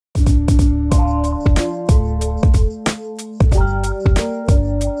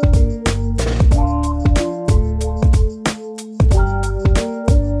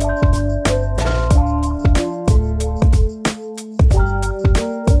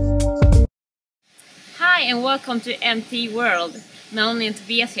and welcome to MT World. Melanie and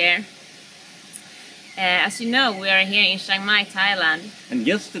Tobias here. As you know, we are here in Chiang Mai, Thailand. And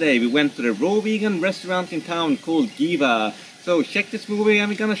yesterday we went to the raw vegan restaurant in town called Giva. So check this movie and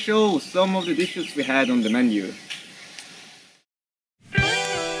we're gonna show some of the dishes we had on the menu.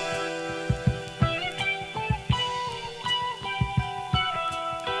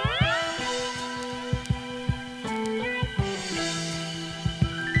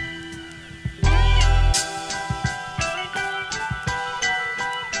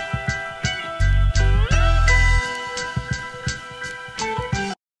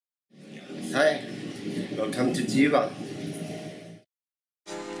 Hi, welcome to Giva.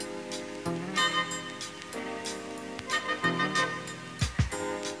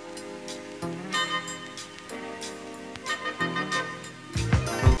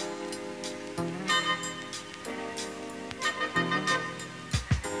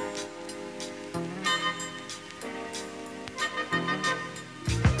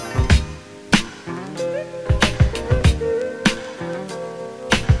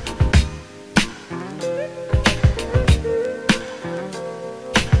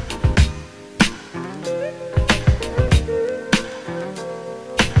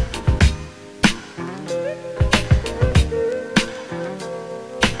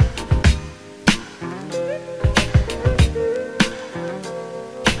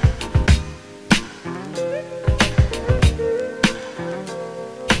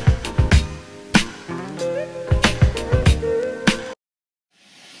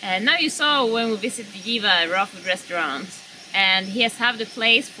 Now you saw when we visited the Giva Raw Vegan Restaurant, and he has had the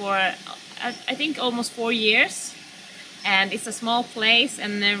place for I think almost 4 years, and it's a small place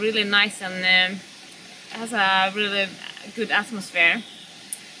and really nice and has a really good atmosphere.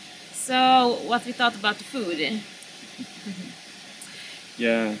 So what we thought about the food?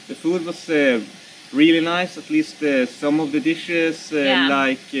 Yeah, the food was really nice, at least some of the dishes,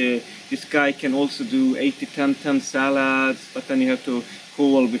 like this guy can also do 80-10-10 salads, but then you have to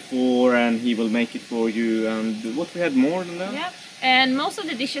call before and he will make it for you. And what we had more than that? Yeah, and most of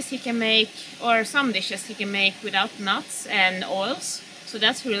the dishes he can make, or some dishes he can make without nuts and oils, so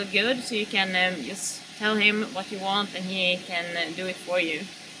that's really good. So you can just tell him what you want and he can do it for you.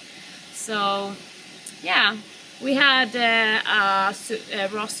 So yeah, we had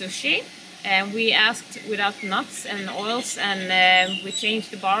raw sushi, and we asked without nuts and oils, and we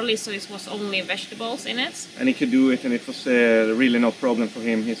changed the barley so it was only vegetables in it. And he could do it, and it was really no problem for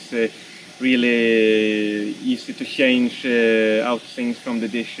him. He's really easy to change out things from the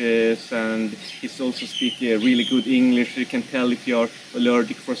dishes, and he's also speaking really good English. You can tell if you're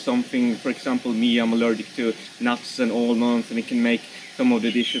allergic for something. For example, me, I'm allergic to nuts and almonds, and he can make some of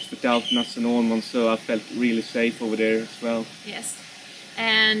the dishes without nuts and almonds, so I felt really safe over there as well. Yes.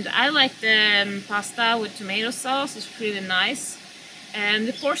 And I like the pasta with tomato sauce. It's really nice. And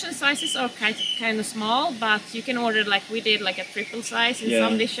the portion sizes are kind of small, but you can order like we did, like a triple size in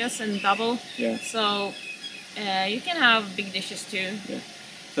some dishes and double. Yeah. So you can have big dishes too. Yeah.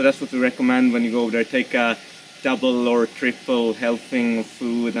 So that's what we recommend when you go over there. Take a double or triple helping of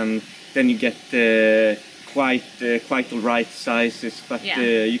food, and then you get quite the right sizes. But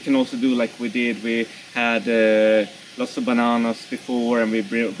you can also do like we did. We had lots of bananas before, and we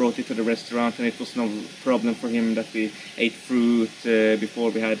brought it to the restaurant, and it was no problem for him that we ate fruit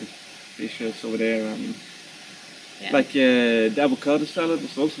before we had dishes over there. And like the avocado salad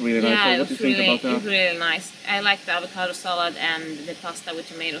was also really nice. So what do you think about that? It was really nice. I like the avocado salad and the pasta with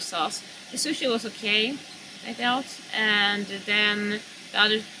tomato sauce. The sushi was okay, I thought, and then the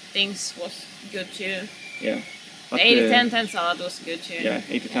other things was good too. Yeah. The 80-10-10 salad was good too. Yeah,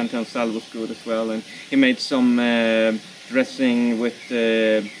 80-10-10 salad was good as well, and he made some dressing with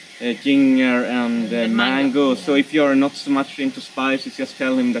ginger and mango. So if you are not so much into spices, just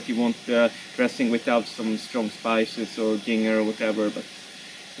tell him that you want dressing without some strong spices or ginger or whatever. But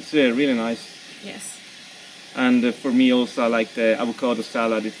it's really nice. Yes. And for me also, I like the avocado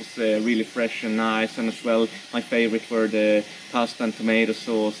salad. It was really fresh and nice, and as well my favorite were the pasta and tomato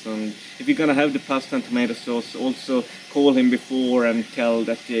sauce. And if you're gonna have the pasta and tomato sauce, also call him before and tell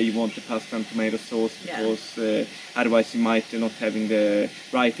that you want the pasta and tomato sauce, because otherwise you might not having the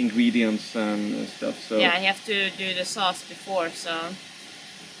right ingredients and stuff. So yeah, you have to do the sauce before, so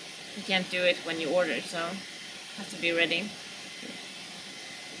you can't do it when you order, so you have to be ready.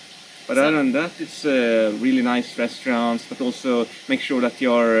 But other than that, it's really nice restaurants, but also make sure that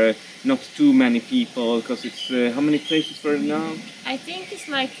you're not too many people, because it's how many places for it now? I think it's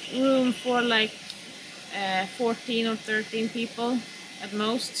like room for like 14 or 13 people at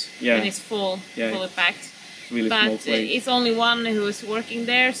most, and it's full, fully packed. It's really small place. It's only one who is working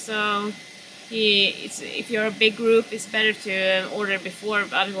there, so if you're a big group, it's better to order before,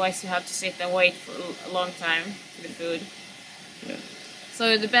 otherwise you have to sit and wait for a long time for the food. Yeah.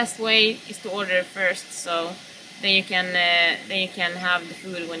 So the best way is to order first, so then you can have the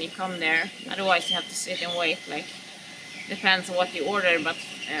food when you come there. Otherwise you have to sit and wait, like, depends on what you order, but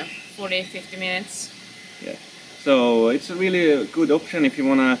 40-50 minutes. Yeah. So it's a really good option if you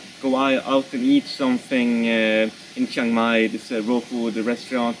want to go out and eat something in Chiang Mai. It's a raw food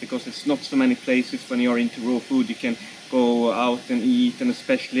restaurant, because it's not so many places when you're into raw food you can go out and eat, and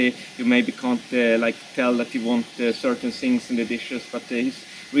especially you maybe can't like tell that you want certain things in the dishes, but it's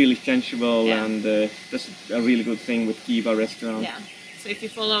really changeable. Yeah. And that's a really good thing with Giva Restaurant. Yeah. So if you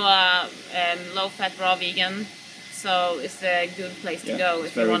follow a low-fat raw vegan, so it's a good place to go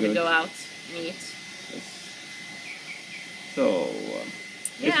if you want to go out and eat. Yes. So,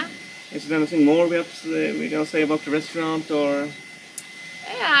 yeah. Is there anything more we're gonna say about the restaurant, or?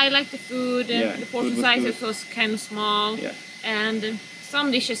 Yeah, I like the food. The portion size was kind of small, and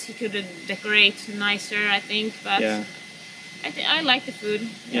some dishes he could decorate nicer, I think. But yeah. I like the food.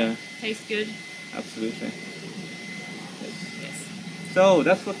 Yeah, tastes good. Absolutely. Yes. So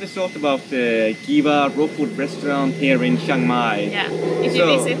that's what we thought about the Giva Raw Food Restaurant here in Chiang Mai. Yeah. If you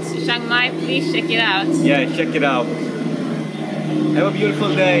visit Chiang Mai, please check it out. Yeah, check it out. Have a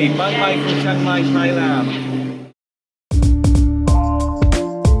beautiful day. Bye bye from Chiang Mai, Thailand.